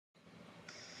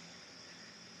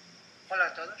Hola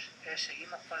a todos,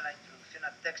 seguimos con la introducción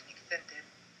a Texniccenter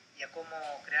y a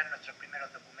cómo crear nuestros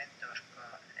primeros documentos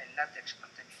en látex con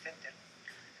Texniccenter.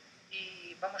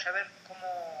 Y vamos a ver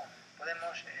cómo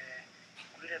podemos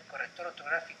incluir el corrector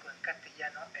ortográfico en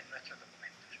castellano en nuestros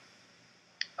documentos.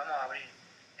 Vamos a abrir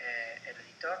el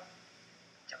editor,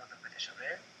 echamos dos veces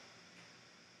sobre él.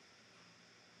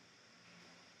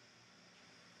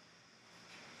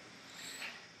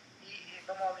 Y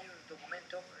vamos a abrir un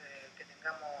documento que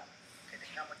tengamos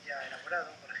ya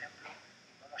elaborado. Por ejemplo,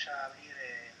 vamos a abrir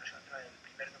nosotros el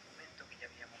primer documento que ya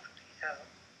habíamos utilizado.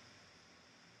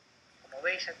 Como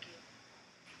veis aquí,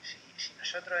 si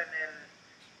nosotros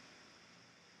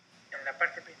en la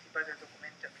parte principal del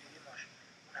documento escribimos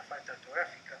una falta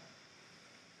ortográfica,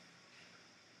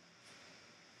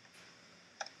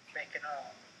 veis que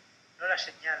no la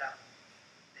señala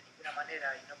de ninguna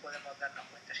manera y no podemos darnos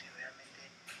cuenta si realmente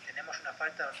tenemos una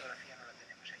falta de ortografía o no la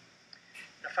tenemos ahí.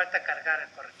 Nos falta cargar el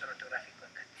corrector ortográfico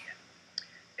en castellano.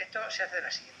 Esto se hace de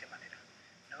la siguiente manera.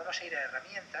 Nos vamos a ir a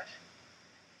herramientas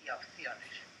y a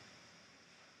opciones.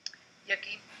 Y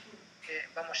aquí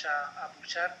vamos a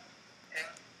pulsar en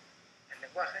el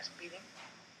lenguaje, spelling,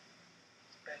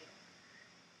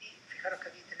 y fijaros que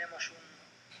aquí tenemos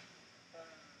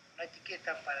una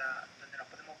etiqueta para donde nos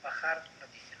podemos bajar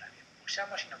los diccionarios.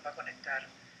 Pulsamos y nos va a conectar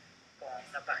con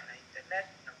una página de internet,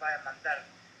 nos va a mandar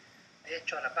de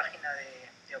hecho a la página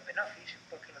de OpenOffice,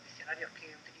 porque los diccionarios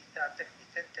que utiliza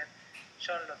Texniccenter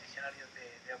son los diccionarios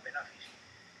de OpenOffice.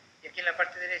 Y aquí en la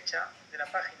parte derecha de la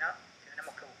página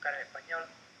tendremos que buscar el español,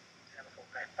 tenemos que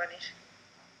buscar Spanish.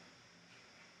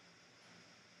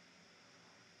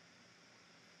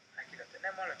 Aquí lo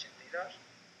tenemos, el 82.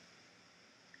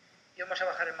 Y vamos a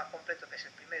bajar el más completo, que es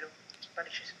el primero,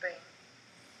 Spanish Spain.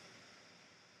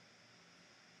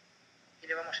 Y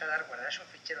le vamos a dar guardar. Es un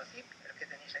fichero zip, el que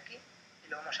tenéis aquí, y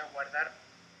lo vamos a guardar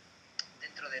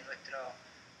dentro de nuestro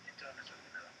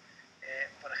ordenador.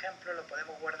 Por ejemplo, lo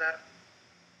podemos guardar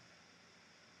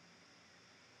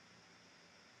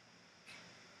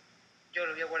yo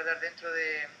lo voy a guardar dentro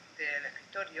del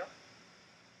escritorio,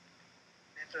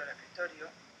 que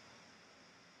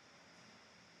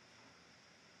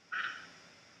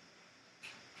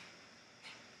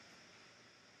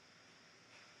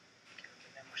lo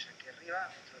tenemos aquí arriba,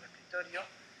 dentro del escritorio,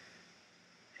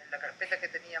 en la carpeta que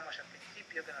teníamos al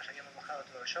principio, que nos habíamos bajado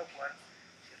todo el software,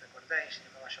 si recordáis, se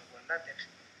llamaba software látex.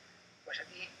 Pues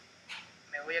aquí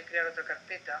me voy a crear otra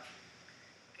carpeta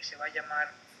que se va a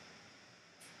llamar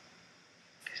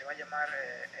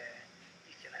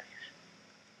diccionarios.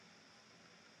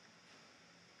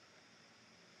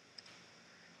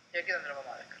 Y aquí es donde lo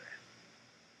vamos a descargar.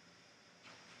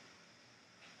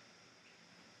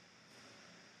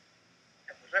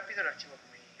 Es muy rápido, el archivo es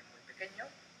muy pequeño,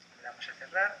 le damos a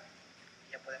cerrar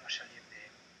y ya podemos salir de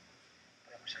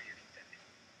internet.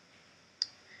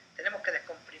 Tenemos que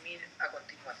descomprimir a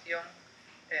continuación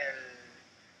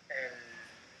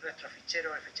nuestro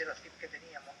fichero, el fichero zip que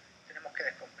teníamos, tenemos que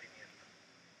descomprimirlo.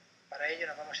 Para ello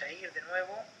nos vamos a ir de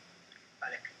nuevo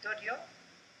al escritorio,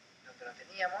 donde lo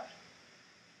teníamos,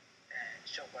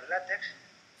 software látex,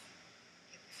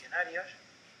 y en diccionarios,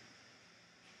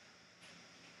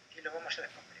 y lo vamos a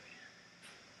descomprimir.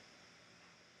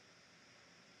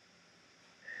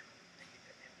 Aquí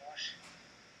tenemos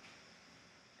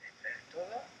extraer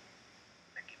todo,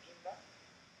 aquí mismo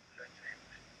lo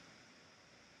extraemos.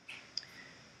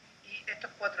 Y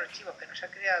estos 4 archivos que nos ha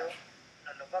creado,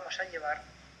 nos los vamos a llevar,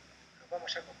 los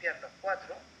vamos a copiar los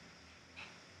 4,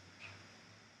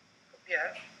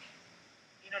 copiar,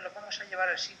 y nos los vamos a llevar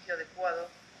al sitio adecuado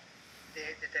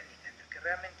de Texniccenter, que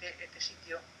realmente este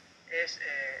sitio es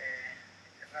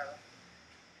cerrado.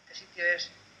 Este sitio es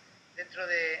dentro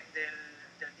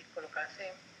del disco local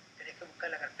C. Tenéis que buscar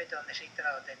la carpeta donde se ha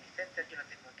instalado Texniccenter. Yo lo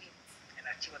tengo aquí en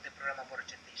archivos de programa por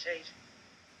 86.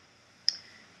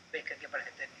 Veis que aquí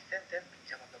aparece Texniccenter,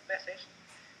 pinchamos 2 veces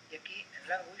y aquí en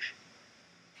Language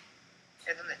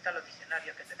es donde están los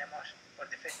diccionarios que tenemos por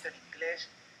defecto en inglés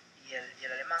y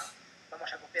el alemán.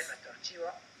 Vamos a copiar nuestro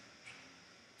archivo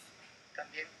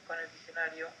también con el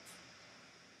diccionario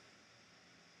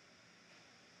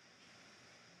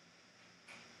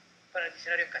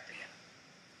en castellano.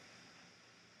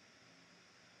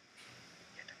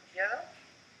 Ya está copiado,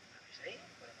 lo veis ahí,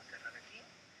 podemos cerrar aquí.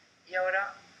 Y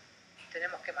ahora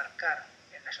tenemos que marcar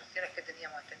en las opciones que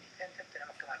teníamos en Texniccenter,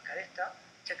 tenemos que marcar esta,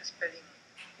 Check Spelling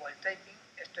While Typing.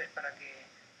 Esto es para que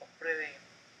compruebe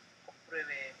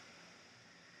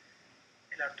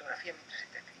la ortografía mientras se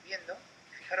está escribiendo.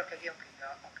 Fijaros que aquí, aunque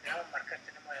queramos marcar,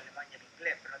 tenemos el alemán y el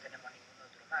inglés, pero no tenemos ningún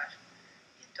otro más.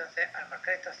 Y entonces, al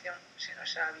marcar esta opción, se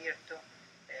nos ha abierto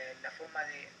la forma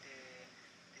de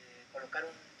colocar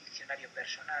un diccionario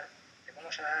personal, le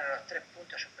vamos a dar a los 3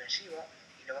 puntos suspensivos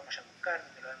y lo vamos a buscar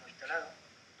donde lo hemos instalado,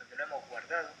 donde lo hemos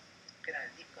guardado, que era en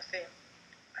el disco C,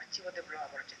 archivos de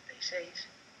programa por 86,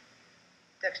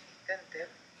 Texniccenter,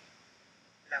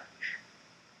 Language.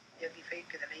 Y aquí veis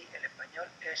que tenéis el español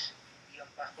es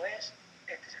 -es,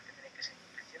 este es el que tenéis que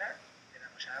seleccionar, le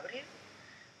damos a abrir,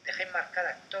 dejéis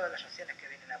marcadas todas las opciones que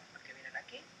vienen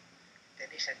aquí,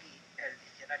 tenéis aquí el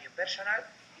diccionario personal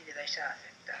y le dais a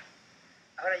aceptar.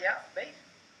 Ahora ya, ¿veis?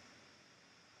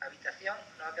 Habitación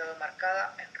nos ha quedado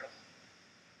marcada en rojo.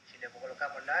 Si le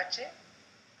colocamos la H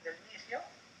del inicio,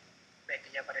 veis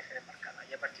que ya aparece desmarcada.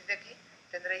 Y a partir de aquí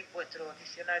tendréis vuestro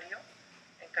diccionario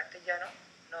en castellano.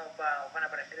 No os van a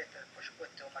aparecer estas, por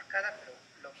supuesto, marcadas, pero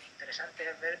lo interesante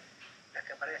es ver las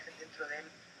que aparecen dentro de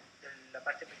la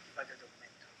parte principal del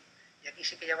documento. Y aquí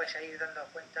sí que ya vais a ir dando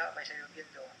cuenta, vais a ir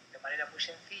viendo de manera muy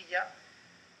sencilla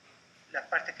las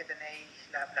partes que tenéis,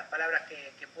 las palabras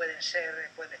que pueden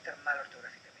estar mal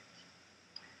ortográficamente.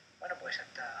 Bueno, pues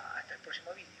hasta el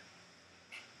próximo vídeo.